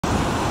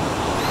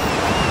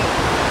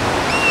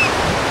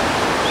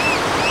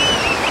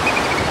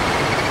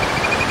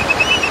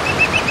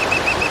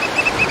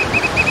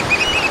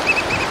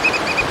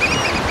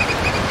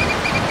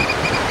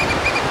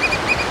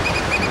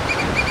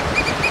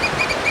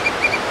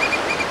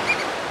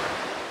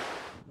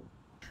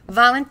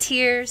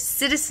Volunteers,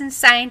 citizen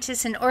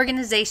scientists, and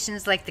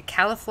organizations like the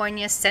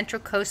California Central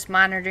Coast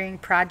Monitoring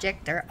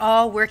Project are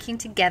all working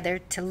together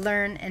to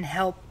learn and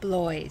help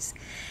BLOYs.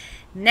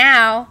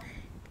 Now,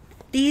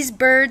 these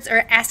birds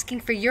are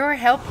asking for your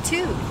help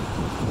too.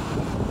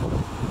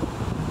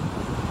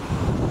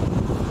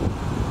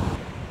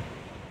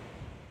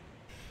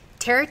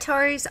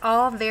 Territories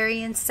all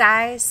vary in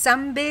size,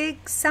 some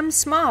big, some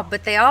small,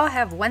 but they all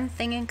have one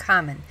thing in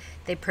common.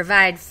 They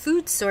provide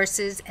food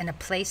sources and a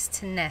place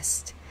to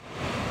nest.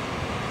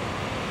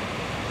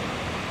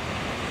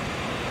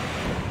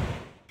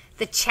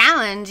 The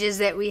challenge is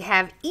that we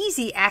have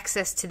easy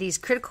access to these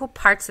critical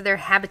parts of their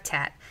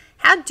habitat.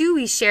 How do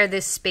we share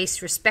this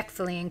space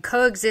respectfully and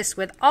coexist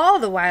with all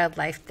the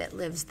wildlife that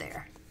lives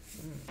there?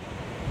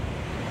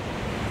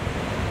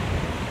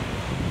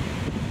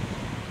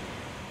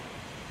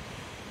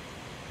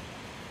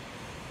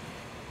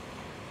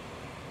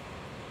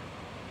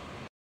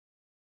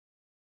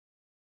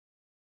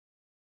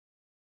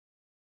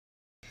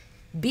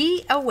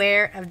 Be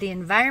aware of the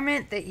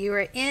environment that you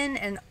are in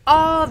and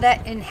all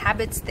that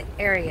inhabits the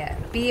area.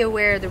 Be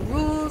aware of the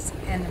rules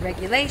and the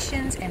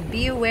regulations, and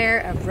be aware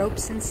of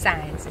ropes and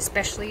signs,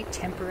 especially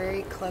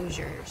temporary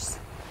closures.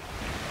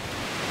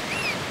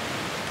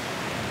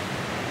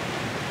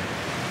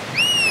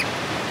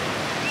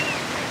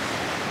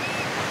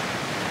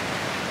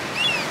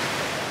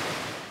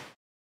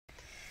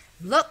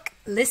 Look,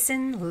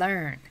 listen,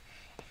 learn.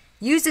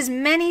 Use as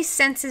many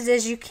senses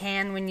as you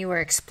can when you are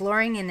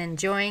exploring and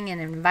enjoying an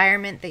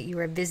environment that you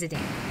are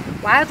visiting.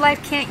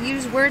 Wildlife can't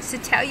use words to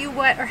tell you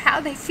what or how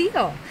they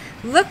feel.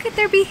 Look at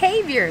their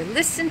behavior,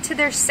 listen to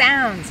their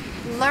sounds,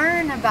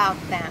 learn about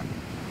them.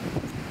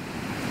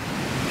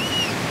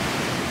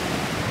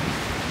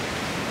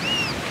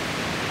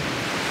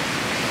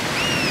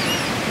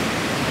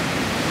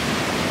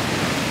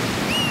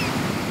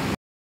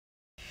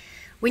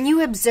 When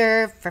you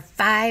observe for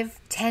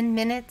 5-10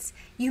 minutes,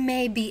 you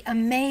may be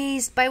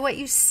amazed by what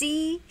you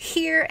see,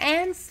 hear,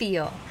 and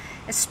feel.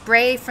 A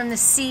spray from the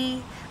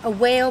sea, a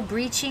whale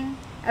breaching,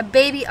 a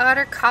baby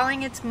otter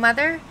calling its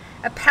mother,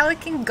 a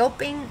pelican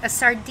gulping a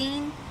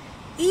sardine,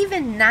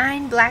 even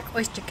 9 black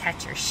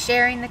oystercatchers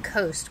sharing the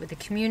coast with a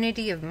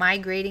community of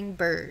migrating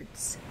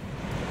birds.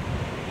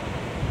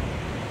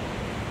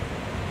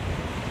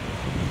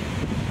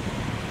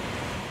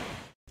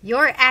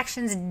 Your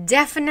actions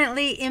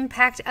definitely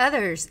impact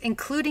others,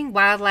 including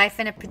wildlife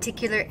in a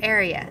particular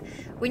area.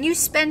 When you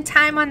spend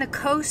time on the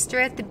coast or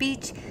at the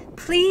beach,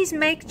 please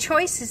make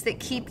choices that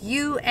keep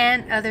you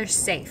and others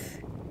safe.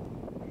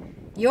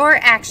 Your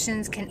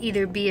actions can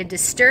either be a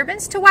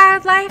disturbance to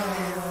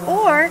wildlife,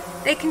 or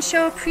they can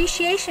show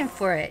appreciation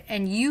for it,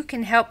 and you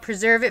can help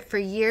preserve it for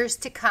years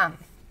to come.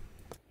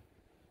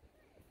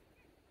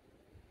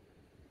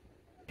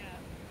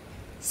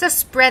 So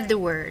spread the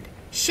word.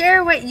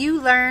 Share what you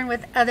learn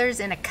with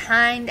others in a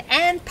kind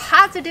and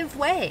positive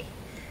way.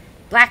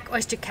 Black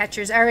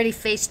oystercatchers already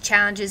face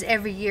challenges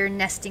every year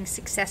nesting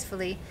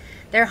successfully.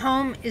 Their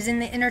home is in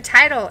the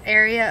intertidal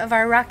area of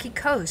our rocky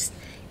coast.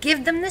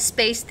 Give them the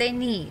space they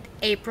need,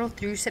 April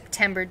through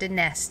September, to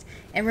nest.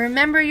 And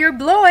remember your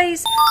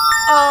BLOYs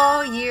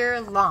all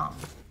year long.